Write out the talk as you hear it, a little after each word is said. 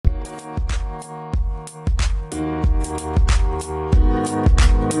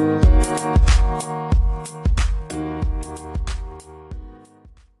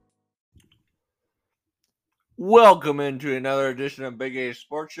Welcome into another edition of Big A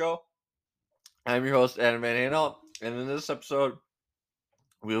Sports Show. I'm your host, Adam Van Handel, and in this episode,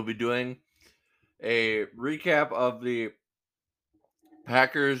 we'll be doing a recap of the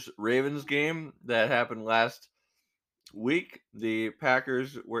Packers Ravens game that happened last week. The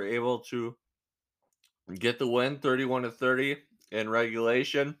Packers were able to get the win 31-30 in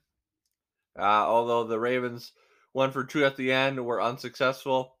regulation. Although the Ravens went for two at the end, were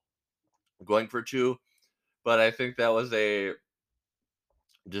unsuccessful going for two. But I think that was a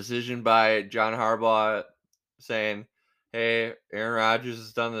decision by John Harbaugh saying, "Hey, Aaron Rodgers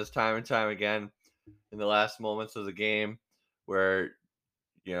has done this time and time again in the last moments of the game, where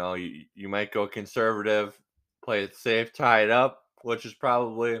you might go conservative, play it safe, tie it up, which is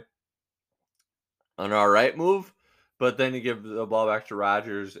probably an all right move, but then you give the ball back to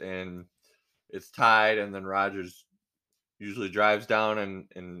Rodgers and it's tied, and then Rodgers usually drives down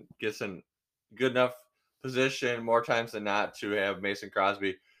and gets in good enough position more times than not to have Mason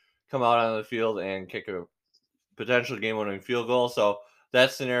Crosby come out on the field and kick a potential game-winning field goal. So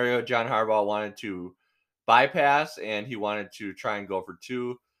that scenario, John Harbaugh wanted to bypass, and he wanted to try and go for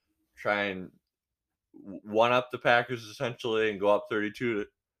two, try and one up the Packers essentially, and go up 32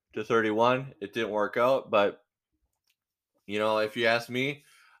 to 31. It didn't work out, but if you ask me,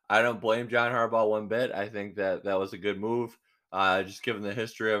 I don't blame John Harbaugh one bit. I think that was a good move, just given the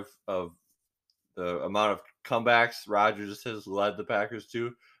history of the amount of comebacks Rodgers has led the Packers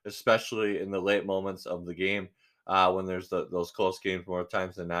to, especially in the late moments of the game, when there's those close games more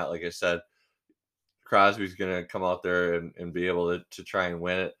times than not. Like I said, Crosby's going to come out there and be able to try and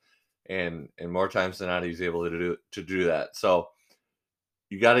win it, and more times than not, he's able to do that. So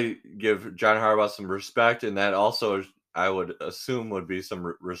you got to give John Harbaugh some respect, and that also I would assume would be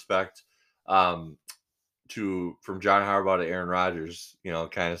some respect um, from John Harbaugh to Aaron Rodgers.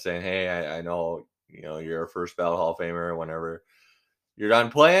 Kind of saying, "Hey, I know you're a first ballot Hall of Famer. Whenever you're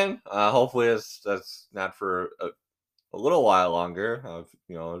done playing, hopefully that's not for a little while longer.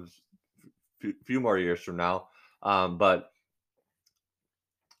 Few more years from now, but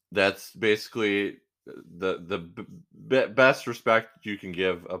that's basically best respect you can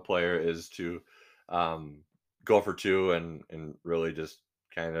give a player is to go for two and really just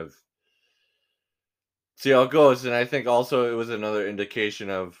kind of see how it goes. And I think also it was another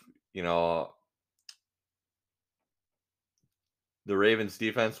indication of, you know, the Ravens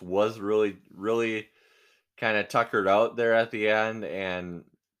defense was really, really kind of tuckered out there at the end. And,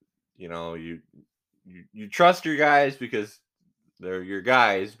 you trust your guys because they're your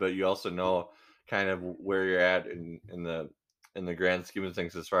guys, but you also know kind of where you're at in the grand scheme of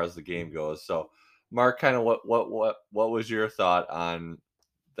things as far as the game goes. So, Mark, kind of what was your thought on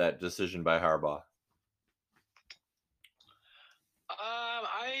that decision by Harbaugh?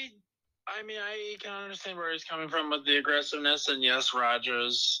 I mean, I can understand where he's coming from with the aggressiveness, and yes,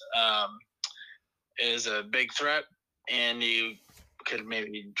 Rodgers is a big threat, and you could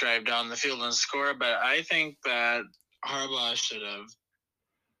maybe drive down the field and score. But I think that Harbaugh should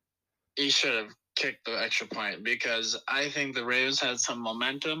have kicked the extra point, because I think the Ravens had some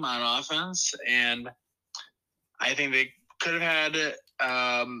momentum on offense, and I think they could have had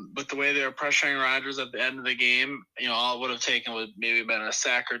but the way they were pressuring Rodgers at the end of the game, all it would have taken would maybe been a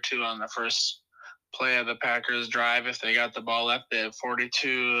sack or two on the first play of the Packers drive. If they got the ball left, they had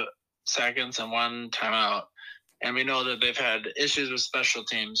 42 seconds and one timeout. And we know that they've had issues with special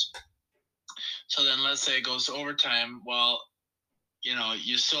teams. So then let's say it goes to overtime. Well,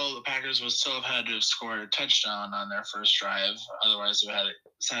 the Packers would still have had to have scored a touchdown on their first drive. Otherwise, they had to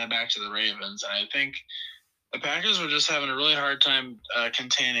send it back to the Ravens. And I think the Packers were just having a really hard time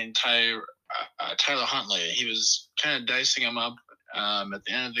containing Tyler Huntley. He was kind of dicing him up at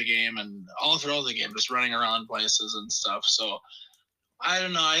the end of the game and all throughout the game, just running around places and stuff. So I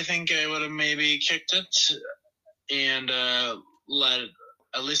don't know. I think I would have maybe kicked it and at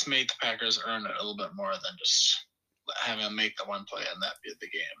least make the Packers earn it a little bit more than just having them make the one play and that be the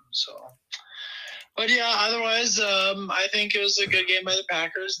game. So, but yeah, otherwise, I think it was a good game by the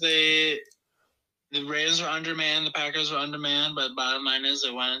Packers. The Ravens were undermanned, the Packers were undermanned, but bottom line is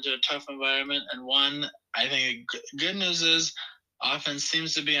they went into a tough environment and won. I think good news is offense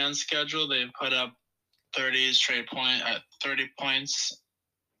seems to be on schedule. They've put up 30 points,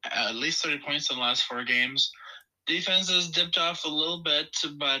 at least 30 points in the last 4 games. Defense has dipped off a little bit,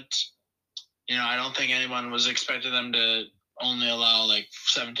 but I don't think anyone was expecting them to only allow like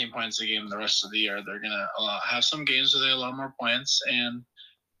 17 points a game the rest of the year. They're gonna have some games where they allow more points, and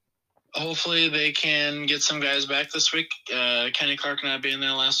hopefully they can get some guys back this week. Kenny Clark not being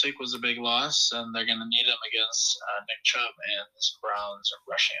there last week was a big loss, and they're going to need him against Nick Chubb and this Browns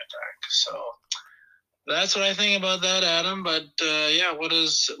rushing attack. So That's what I think about that, Adam. But yeah, what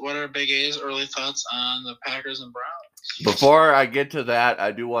are Big A's early thoughts on the Packers and Browns? Before I get to that,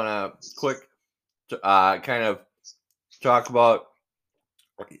 I do want to quick kind of talk about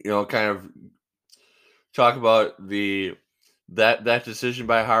kind of talk about the that decision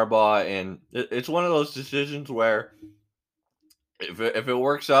by Harbaugh, and it's one of those decisions where if it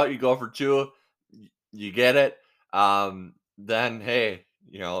works out, you go for two, you get it. Then hey,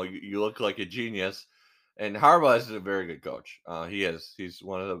 you look like a genius. And Harbaugh is a very good coach. He is. He's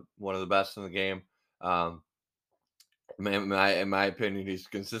one of the best in the game. Um, in my opinion, he's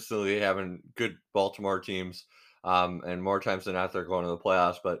consistently having good Baltimore teams. And more times than not, they're going to the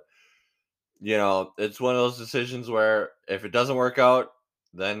playoffs. But it's one of those decisions where if it doesn't work out,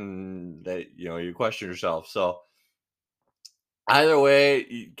 then you question yourself. So either way,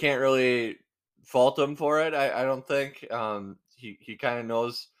 you can't really fault him for it. I don't think. He kind of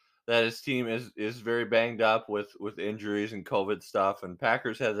knows that his team is very banged up with injuries and COVID stuff, and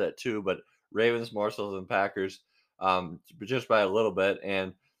Packers has that too, but Ravens more so than Packers, just by a little bit.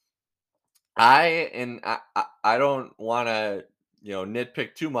 And I don't want to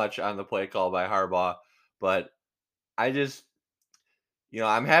nitpick too much on the play call by Harbaugh, but I just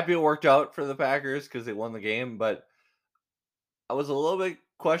I'm happy it worked out for the Packers because they won the game, but I was a little bit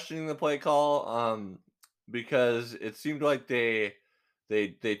questioning the play call, because it seemed like they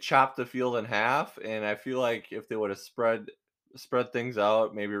chopped the field in half, and I feel like if they would have spread things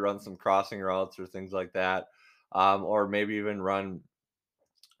out, maybe run some crossing routes or things like that, or maybe even run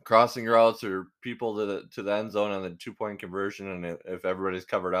crossing routes or people to the end zone on the 2 point conversion, and if everybody's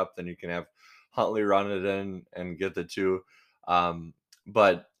covered up, then you can have Huntley run it in and get the two.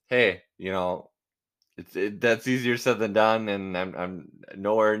 But hey, that's easier said than done, and I'm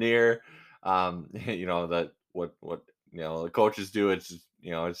nowhere near, that what the coaches do. It's just,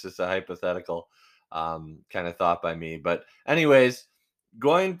 it's just a hypothetical, kind of thought by me. But anyways,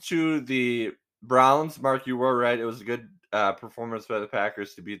 going to the Browns, Mark, you were right. It was a good performance by the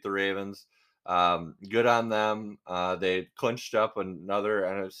Packers to beat the Ravens. Good on them. They clinched up another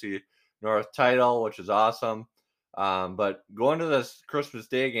NFC North title, which is awesome. But going to this Christmas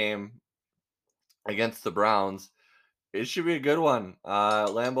Day game against the Browns, it should be a good one.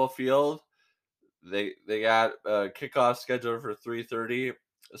 Lambeau Field, they got a kickoff scheduled for 3:30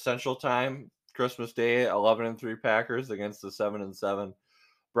 Central Time, Christmas Day. 11-3 Packers against the 7-7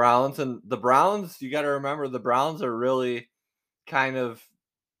 Browns, and the Browns. You got to remember the Browns are really kind of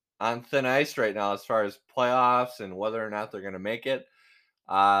on thin ice right now as far as playoffs and whether or not they're going to make it.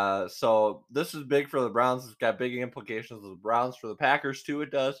 So this is big for the Browns. It's got big implications for the Browns, for the Packers too.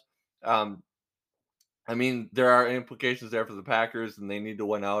 It does. Um, I mean, there are implications there for the Packers, and they need to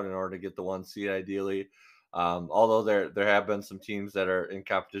win out in order to get the 1 seed, ideally. Although there have been some teams that are in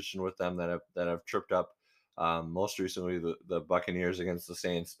competition with them that have tripped up. Most recently, the Buccaneers against the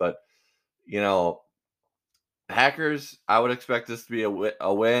Saints. But you know, Packers, I would expect this to be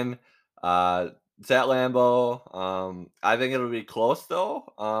a win. It's at Lambeau. I think it'll be close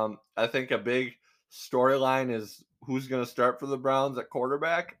though. I think a big storyline is who's going to start for the Browns at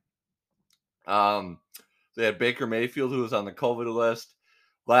quarterback. Um, they had Baker Mayfield, who was on the COVID list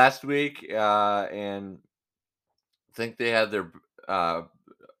last week, and I think they had their uh,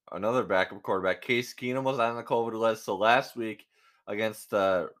 another backup quarterback. Case Keenum was on the COVID list. So last week against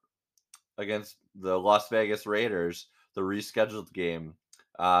against the Las Vegas Raiders, the rescheduled game,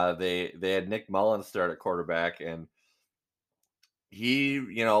 they had Nick Mullins start at quarterback, and he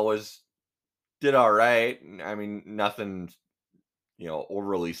was did all right. I mean, nothing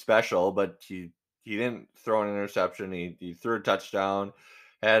overly special, but he didn't throw an interception. He threw a touchdown,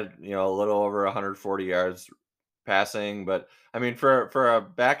 had a little over 140 yards passing. But I mean, for a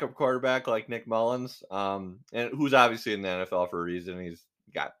backup quarterback like Nick Mullins, and who's obviously in the NFL for a reason, he's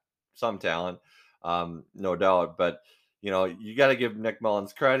got some talent, no doubt. But you got to give Nick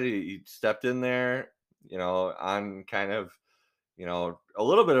Mullins credit. He stepped in there, on kind of a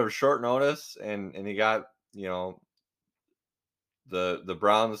little bit of a short notice, and he got the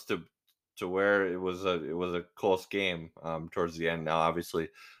Browns to where it was a close game towards the end. Now, obviously,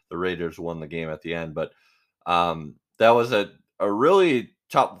 the Raiders won the game at the end, but that was a really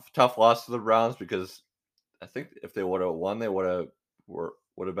tough loss to the Browns, because I think if they would have won, they would have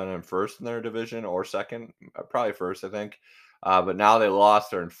been in first in their division, or second, probably first, I think. But now they lost;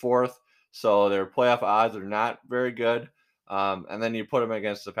 they're in fourth, so their playoff odds are not very good. And then you put them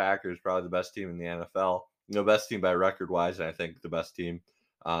against the Packers, probably the best team in the NFL. Best team by record wise, and I think the best team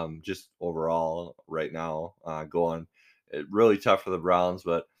just overall right now going. Really tough for the Browns,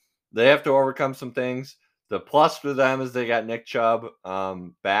 but they have to overcome some things. The plus for them is they got Nick Chubb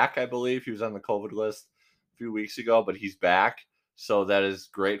back, I believe. He was on the COVID list. few weeks ago, but he's back, so that is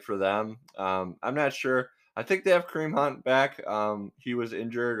great for them. I'm not sure. I think they have Kareem Hunt back. He was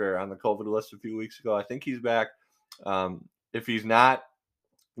injured or on the COVID list a few weeks ago. I think he's back. If he's not,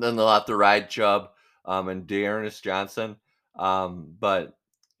 then they'll have to ride Chubb and Dearness Johnson. But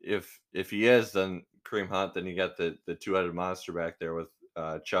if he is, then Kareem Hunt. Then you got the two-headed monster back there with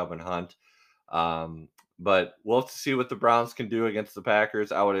Chubb and Hunt. Um, but we'll have to see what the Browns can do against the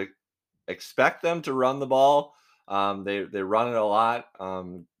Packers. I would expect them to run the ball. They run it a lot,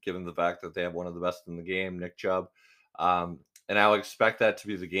 given the fact that they have one of the best in the game, Nick Chubb. And I would expect that to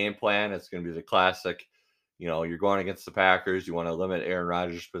be the game plan. It's going to be the classic. You're going against the Packers. You want to limit Aaron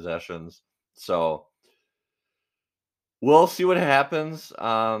Rodgers' possessions. So we'll see what happens.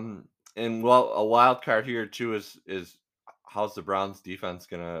 And a wild card here too is how's the Browns defense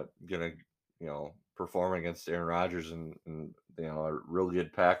gonna perform against Aaron Rodgers and a really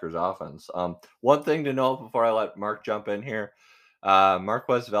good Packers offense. One thing to note before I let Mark jump in here,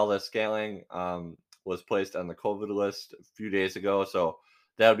 Marquez Valdes-Scantling was placed on the COVID list a few days ago, so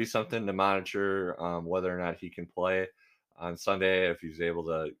that'll be something to monitor whether or not he can play on Sunday if he's able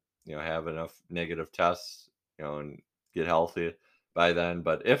to have enough negative tests and get healthy by then.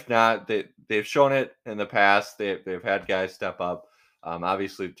 But if not, they've shown it in the past. They've had guys step up.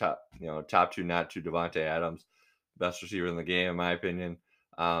 Obviously, top two, not to Devontae Adams, best receiver in the game, in my opinion,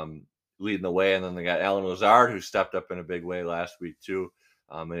 leading the way. And then they got Allen Lazard, who stepped up in a big way last week too,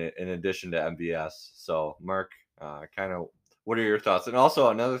 in addition to MBS. So, Mark, kind of, what are your thoughts? And also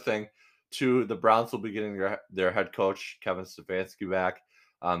another thing, too, the Browns will be getting their head coach Kevin Stefanski back.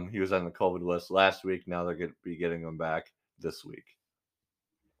 He was on the COVID list last week. Now they're going to be getting him back this week.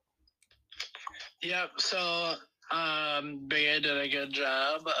 Yep. So Big A did a good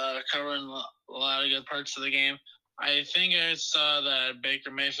job covering a lot of good parts of the game. I think I saw that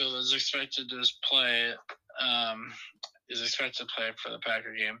Baker Mayfield is expected to play. Is expected to play for the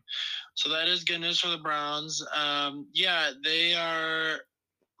Packer game, so that is good news for the Browns. They are.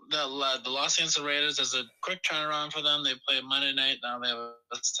 The loss against the Raiders is a quick turnaround for them. They play Monday night. Now they have a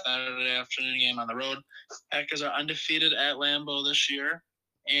Saturday afternoon game on the road. Packers are undefeated at Lambeau this year.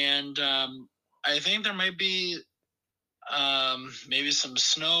 And I think there might be maybe some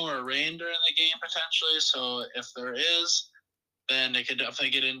snow or rain during the game potentially. So if there is, then they could definitely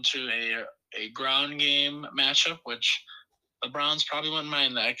get into a ground game matchup, which the Browns probably wouldn't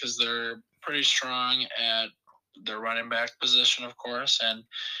mind that because they're pretty strong at their running back position, of course, and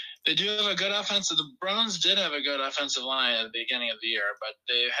they do have a good offensive. The Browns did have a good offensive line at the beginning of the year, but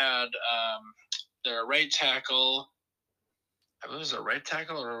they had their right tackle. I believe it was a right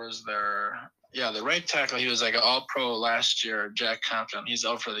tackle, or was the right tackle. He was like an All-Pro last year, Jack Compton. He's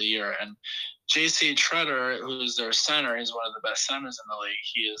out for the year, and J.C. Treader, who's their center, he's one of the best centers in the league.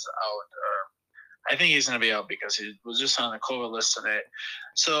 He is out. I think he's going to be out because he was just on the COVID list today.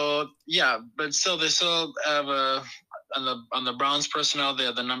 So, yeah, but still, they still have on the Browns personnel, they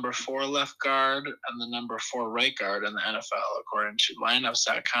have the number 4 left guard and the number 4 right guard in the NFL, according to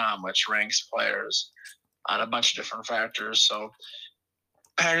lineups.com, which ranks players on a bunch of different factors. So,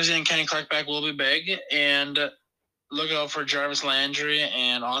 Packers getting Kenny Clark back will be big. And look out for Jarvis Landry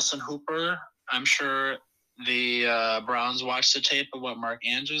and Austin Hooper. I'm sure the Browns watched the tape of what Mark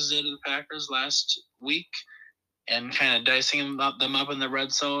Andrews did to the Packers last week and kind of dicing them up in the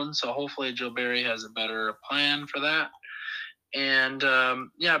red zone. So hopefully Joe Barry has a better plan for that. And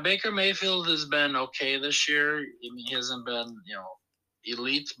Baker Mayfield has been okay this year. I mean, he hasn't been,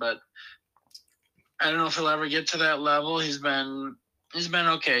 elite, but I don't know if he'll ever get to that level. He's been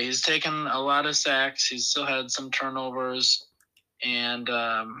okay. He's taken a lot of sacks. He's still had some turnovers, and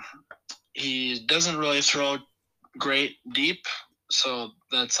he doesn't really throw great deep. So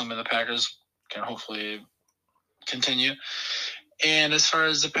that's something the Packers can hopefully continue. And as far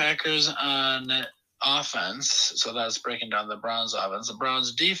as the Packers on offense, so that's breaking down the Browns offense. The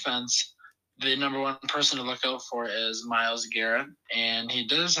Browns defense, the number one person to look out for is Myles Garrett, and he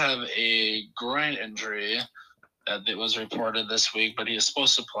does have a groin injury that was reported this week, but he is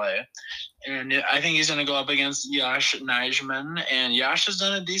supposed to play. And I think he's going to go up against Josh Nijman, and Josh has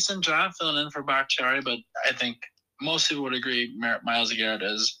done a decent job filling in for Bakhtiari, but I think most people would agree Myles Garrett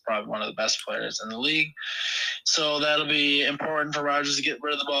is probably one of the best players in the league. So that'll be important for Rodgers to get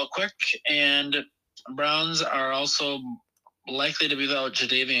rid of the ball quick. And Browns are also likely to be without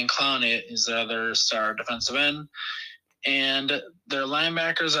Jadeveon Clowney. He's the other star defensive end. And their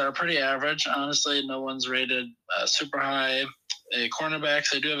linebackers are pretty average. Honestly, no one's rated super high.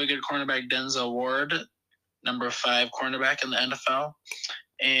 Cornerbacks, they do have a good cornerback, Denzel Ward, number 5 cornerback in the NFL.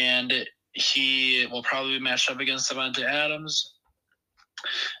 And he will probably be matched up against Devontae Adams.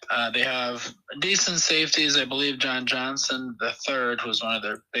 They have decent safeties. I believe John Johnson, the third, who's one of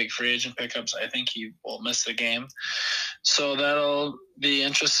their big free agent pickups. I think he will miss the game. So that'll be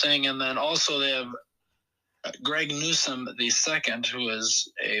interesting. And then also they have Greg Newsome, the second, who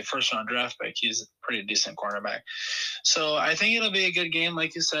is a first-round draft pick. He's a pretty decent cornerback. So I think it'll be a good game,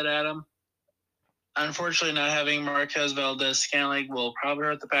 like you said, Adam. Unfortunately, not having Marquez Valdez-Scantling will probably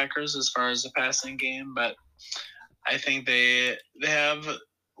hurt the Packers as far as the passing game, but I think they have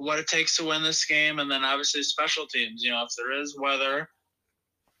what it takes to win this game, and then obviously special teams. If there is weather,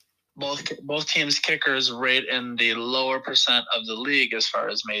 both teams' kickers rate in the lower percent of the league as far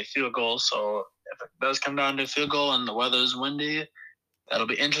as made field goals. So if it does come down to field goal and the weather's windy, that'll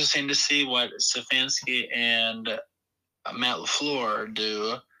be interesting to see what Stefanski and Matt LaFleur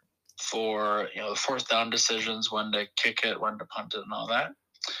do for the fourth down decisions, when to kick it, when to punt it, and all that.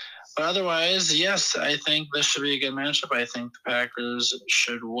 But otherwise, yes, I think this should be a good matchup. I think the Packers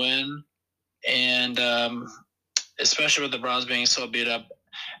should win, and especially with the Browns being so beat up.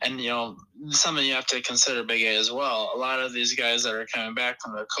 And, something you have to consider, Big A, as well. A lot of these guys that are coming back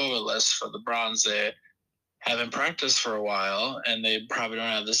from the COVID list for the Browns, they haven't practiced for a while, and they probably don't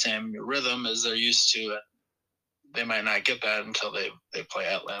have the same rhythm as they're used to. They might not get that until they play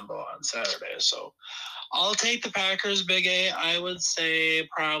at Lambeau on Saturday. So I'll take the Packers, Big A. I would say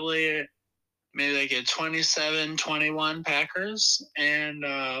probably maybe like a 27-21 Packers. And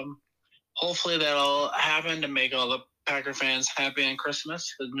hopefully that'll happen to make all the Packer fans happy on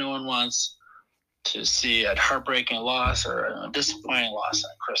Christmas, because no one wants to see a heartbreaking loss or a disappointing loss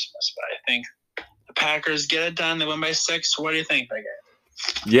on Christmas. But I think the Packers get it done. They win by 6. What do you think, Big A?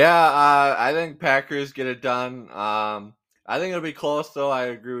 Yeah, I think Packers get it done. I think it'll be close, though. I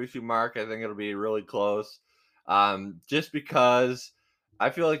agree with you, Mark. I think it'll be really close. Just because I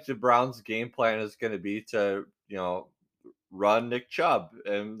feel like the Browns' game plan is going to be to, run Nick Chubb,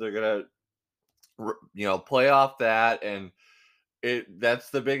 and they're going to, play off that. And that's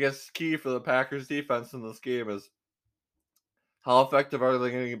the biggest key for the Packers defense in this game is how effective are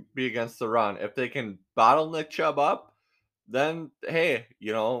they going to be against the run? If they can bottle Nick Chubb up, then hey,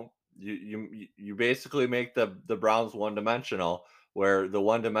 you basically make the Browns one dimensional, where the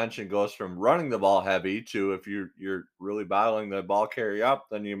one dimension goes from running the ball heavy to, if you're really bottling the ball carry up,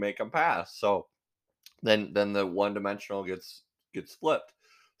 then you make them pass. So then the one dimensional gets flipped.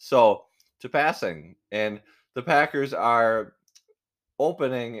 So to passing, and the Packers are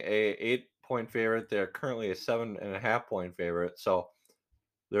opening a 8-point favorite. They're currently a 7.5-point favorite. So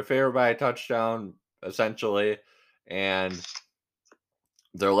they're favored by a touchdown essentially, and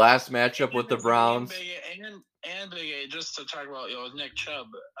their last matchup with the Browns. And Big A, just to talk about Nick Chubb,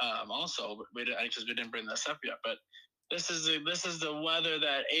 also because we didn't bring this up yet, but this is the weather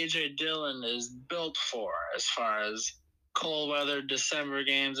that AJ Dillon is built for, as far as cold weather December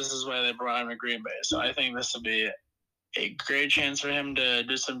games. This is why they brought him to Green Bay. So I think this will be a great chance for him to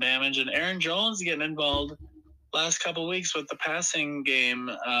do some damage. And Aaron Jones getting involved last couple of weeks with the passing game.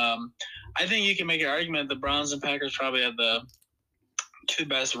 I think you can make an argument the Browns and Packers probably have the two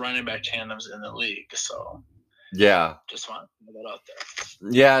best running back tandems in the league. So yeah, just want to put that out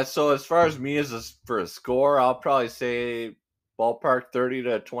there. Yeah, so as far as me for a score, I'll probably say ballpark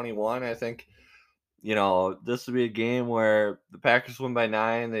 30-21. I think this would be a game where the Packers win by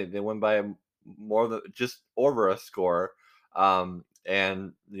 9. They win by more than just over a score.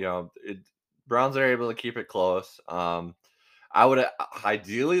 And Browns are able to keep it close. I would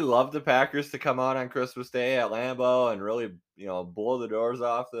ideally love the Packers to come out on Christmas Day at Lambeau and really, blow the doors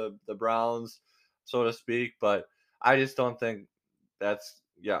off the Browns, so to speak. But I just don't think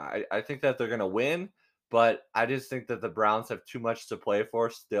I think that they're going to win. But I just think that the Browns have too much to play for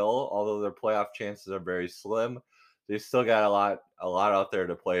still, although their playoff chances are very slim. They still got a lot out there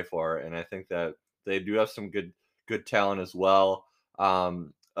to play for, and I think that they do have some good talent as well.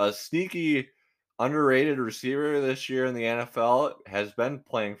 A sneaky underrated receiver this year in the NFL has been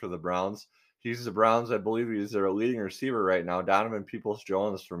playing for the Browns. He's the Browns, I believe he's their leading receiver right now, Donovan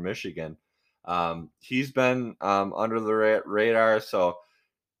Peoples-Jones from Michigan. He's been under the radar, so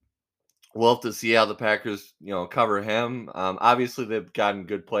we'll have to see how the Packers, cover him. Obviously, they've gotten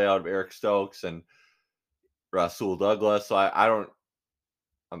good play out of Eric Stokes and Rasul Douglas, so I don't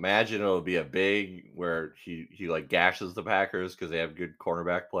imagine it'll be a big where he like gashes the Packers because they have good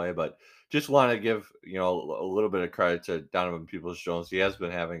cornerback play. But just want to give a little bit of credit to Donovan Peoples-Jones. He has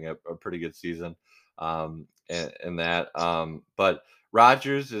been having a pretty good season, in that. But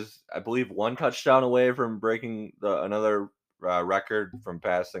Rodgers is, I believe, one touchdown away from breaking another record from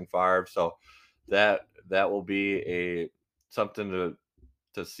passing Favre. So that will be something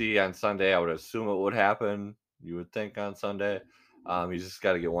to see on Sunday. I would assume it would happen. You would think on Sunday. He's just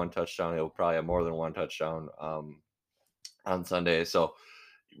got to get one touchdown. He'll probably have more than one touchdown on Sunday. So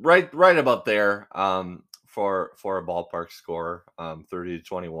right about there for a ballpark score,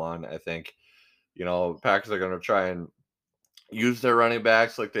 30-21. I think Packers are going to try and use their running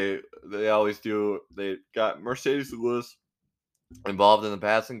backs like they always do. They got Mercedes Lewis involved in the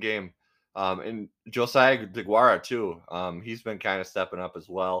passing game. And Josiah DeGuara too. He's been kind of stepping up as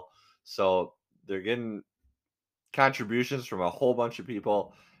well. So they're getting contributions from a whole bunch of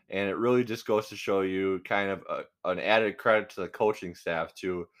people, and it really just goes to show you kind of an added credit to the coaching staff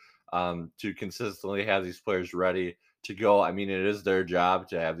to consistently have these players ready to go. I mean, it is their job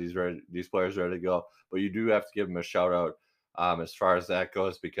to have these players ready to go, but you do have to give them a shout out as far as that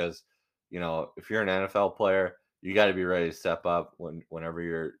goes, because if you're an NFL player, you got to be ready to step up whenever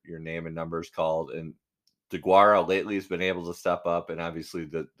your name and number is called. And DeGuara lately has been able to step up, and obviously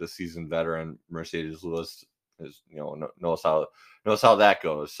the seasoned veteran Mercedes Lewis is knows how that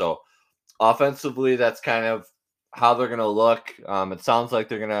goes. So offensively, that's kind of how they're going to look. It sounds like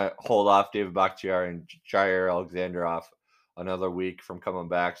they're going to hold off David Bakhtiari and Jair Alexander off another week from coming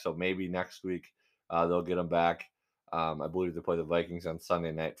back. So maybe next week they'll get them back. I believe they play the Vikings on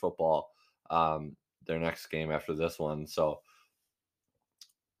Sunday Night Football, their next game after this one. So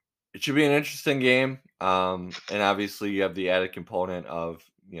it should be an interesting game. And obviously you have the added component of,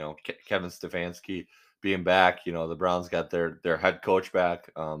 Kevin Stefanski being back. The Browns got their head coach back.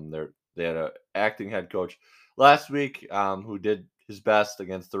 They had a acting head coach last week who did his best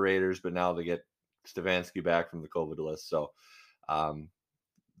against the Raiders, but now they get Stefanski back from the COVID list. So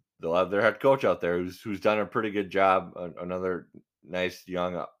they'll have their head coach out there who's done a pretty good job. Another nice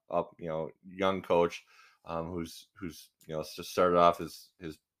young young coach who's just started off his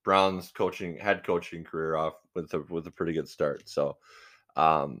Browns head coaching career off with a pretty good start. So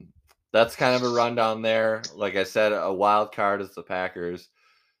that's kind of a rundown there. Like I said, a wild card is the Packers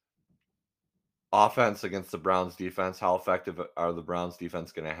offense against the Browns defense. How effective are the Browns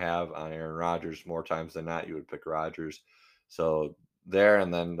defense going to have on Aaron Rodgers? More times than not, you would pick Rodgers. So there,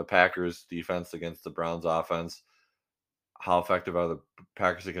 and then the Packers defense against the Browns offense. How effective are the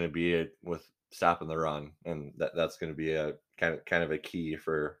Packers going to be with stopping the run? And that's going to be a kind of a key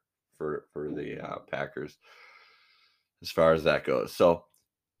for the Packers as far as that goes. So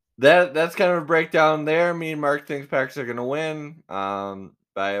that's kind of a breakdown there. Me and Mark think Packers are going to win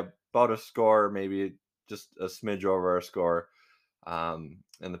by about a score, maybe just a smidge over our score. And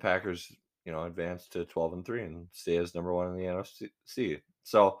the Packers, advance to 12-3 and stay as number one in the NFC.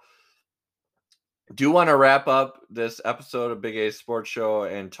 So do want to wrap up this episode of Big A Sports Show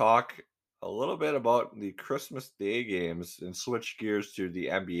and talk a little bit about the Christmas Day games and switch gears to the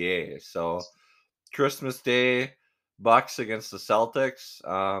NBA. So Christmas Day, Bucks against the Celtics.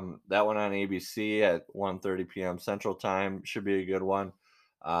 That one on ABC at 1:30 p.m. Central Time should be a good one.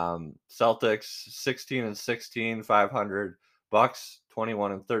 Celtics 16-16, 500. Bucks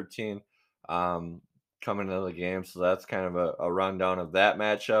 21-13. Coming into the game. So that's kind of a rundown of that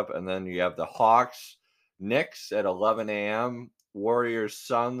matchup. And then you have the Hawks, Knicks at 11 a.m., Warriors,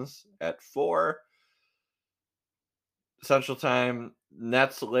 Suns at 4 Central Time,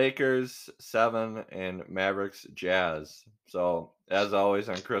 Nets, Lakers 7, and Mavericks, Jazz. So as always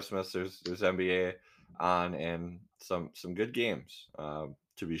on Christmas, there's NBA on and some good games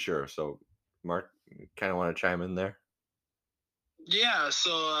to be sure. So Mark, kind of want to chime in there? Yeah,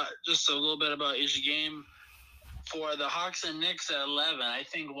 so just a little bit about each game. For the Hawks and Knicks at 11, I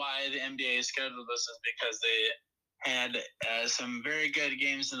think why the NBA scheduled this is because they had some very good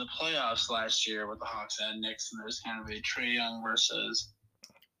games in the playoffs last year with the Hawks and Knicks, and there's kind of a Trae Young versus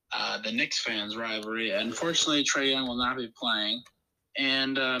the Knicks fans rivalry. Unfortunately, Trae Young will not be playing.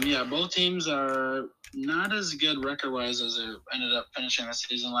 And both teams are not as good record-wise as they ended up finishing the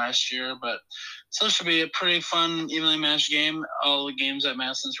season last year, but still should be a pretty fun, evenly matched game. All the games at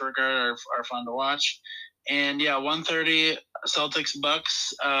Madison Square Garden are fun to watch. And 1:30 Celtics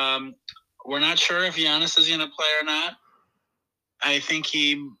Bucks. We're not sure if Giannis is going to play or not. I think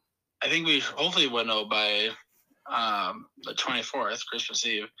we hopefully will know by the 24th, Christmas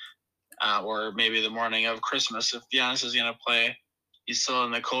Eve, or maybe the morning of Christmas if Giannis is going to play. He's still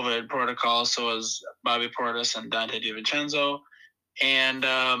in the COVID protocol, so is Bobby Portis and Dante DiVincenzo. And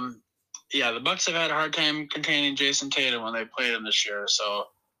the Bucks have had a hard time containing Jason Tatum when they played him this year, so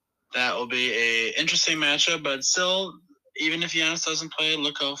that will be a interesting matchup. But still, even if Giannis doesn't play,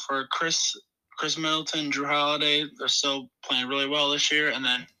 look out for Chris Middleton, Drew Holiday. They're still playing really well this year. And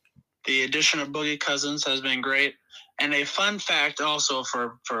then the addition of Boogie Cousins has been great. And a fun fact also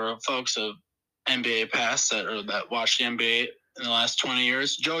for folks of NBA past that watch the NBA in the last 20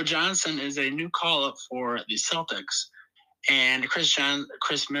 years, Joe Johnson is a new call-up for the Celtics. And Chris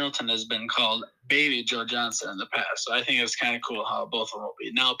Middleton has been called Baby Joe Johnson in the past. So I think it's kind of cool how both of them will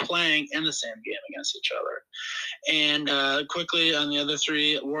be now playing in the same game against each other. And quickly on the other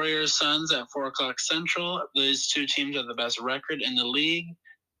three, Warriors Suns at 4:00 Central. These two teams have the best record in the league.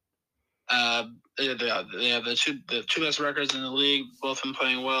 They have the two best records in the league. Both of them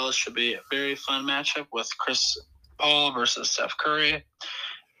playing well. It should be a very fun matchup with Chris Paul versus Steph Curry,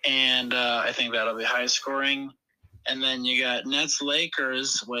 and I think that'll be high scoring. And then you got Nets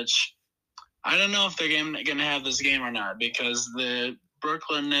Lakers, which I don't know if they're going to have this game or not, because the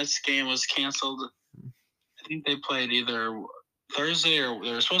Brooklyn Nets game was canceled. I think they played either Thursday, or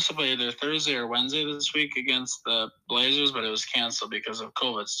they were supposed to play either Thursday or Wednesday this week against the Blazers, but it was canceled because of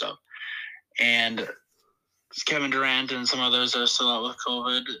COVID stuff. And Kevin Durant and some others are still out with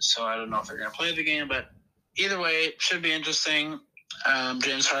COVID, so I don't know if they're going to play the game. But either way, it should be interesting.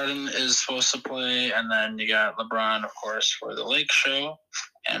 James Harden is supposed to play, and then you got LeBron, of course, for the Lake Show,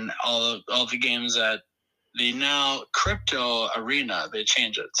 and all the games at the now Crypto Arena. They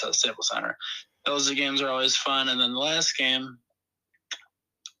changed it to Staples Center. Those games are always fun. And then the last game,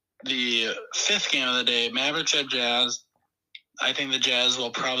 the fifth game of the day, Mavericks at Jazz. I think the Jazz will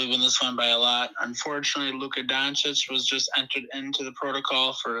probably win this one by a lot. Unfortunately, Luka Doncic was just entered into the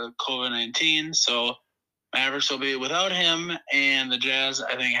protocol for COVID-19, so Mavericks will be without him, and the Jazz,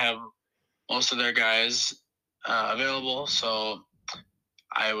 I think, have most of their guys available, so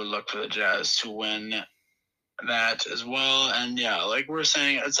I would look for the Jazz to win that as well. And yeah, like we're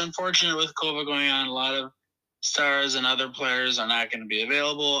saying, it's unfortunate with COVID going on. A lot of stars and other players are not going to be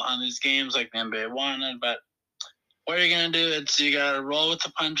available on these games like the NBA wanted, but what are you going to do? It's you got to roll with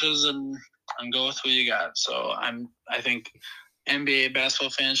the punches and go with what you got. So I think NBA basketball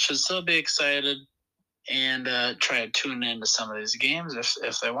fans should still be excited and try to tune into some of these games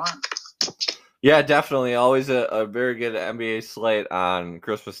if they want. Yeah, definitely. Always a very good NBA slate on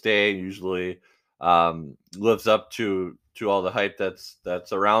Christmas Day. Usually lives up to all the hype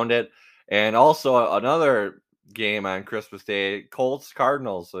that's around it. And also another game on Christmas Day, Colts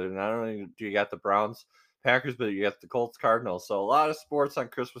Cardinals. So not only do you got the Browns Packers, but you got the Colts Cardinals. So a lot of sports on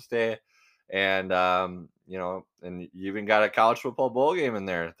Christmas Day. And you know, and you even got a college football bowl game in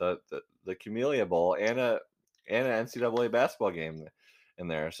there, the Camellia Bowl, and an NCAA basketball game in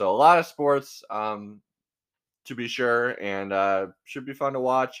there. So a lot of sports to be sure, and should be fun to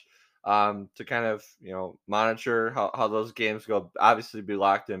watch, to kind of, you know, monitor how those games go. Obviously be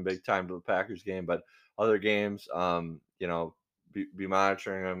locked in big time to the Packers game, but other games, you know, be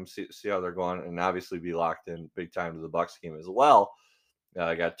monitoring them, see how they're going, and obviously be locked in big time to the Bucks game as well.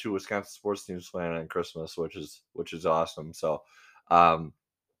 I got two Wisconsin sports teams playing on Christmas, which is awesome. So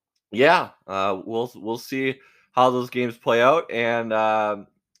yeah, we'll see how those games play out. And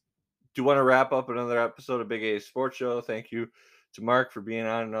do want to wrap up another episode of Big A Sports Show. Thank you to Mark for being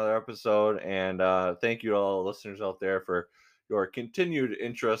on another episode, and thank you to all the listeners out there for your continued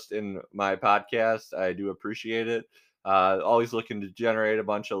interest in my podcast. I do appreciate it. Always looking to generate a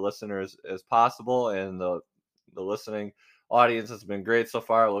bunch of listeners as possible, and the listening audience has been great so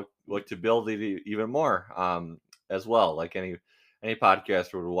far. Look to build it even more, as well. Like any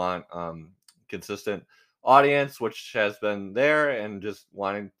podcaster would want, consistent audience, which has been there, and just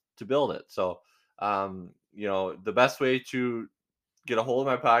wanting to build it. So, you know, the best way to get a hold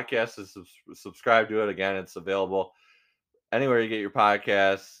of my podcast is subscribe to it. Again, it's available anywhere you get your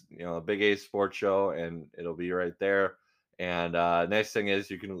podcasts, you know, Big A Sports Show, and it'll be right there. And nice thing is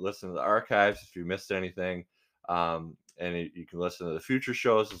you can listen to the archives if you missed anything, and you can listen to the future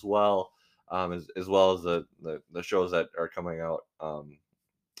shows as well, as well as the shows that are coming out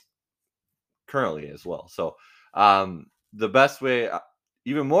currently as well. So the best way,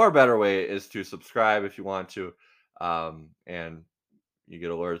 even more better way, is to subscribe if you want to, and you get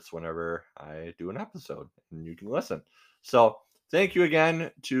alerts whenever I do an episode, and you can listen. So thank you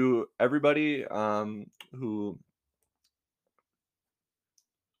again to everybody who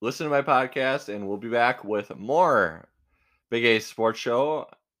listen to my podcast, and we'll be back with more Big A Sports Show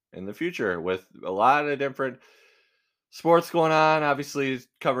in the future with a lot of different sports going on. Obviously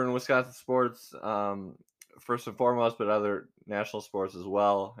covering Wisconsin sports, first and foremost, but other national sports as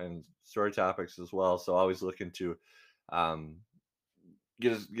well, and story topics as well. So always looking to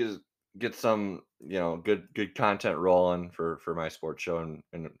get some, you know, good content rolling for my sports show, and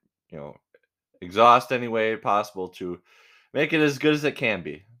you know, exhaust any way possible to make it as good as it can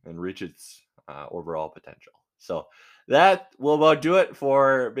be and reach its overall potential. So that will about do it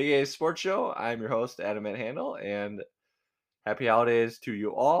for Big A Sports Show. I'm your host, Adam Handel, and happy holidays to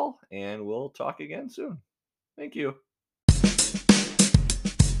you all, and we'll talk again soon. Thank you.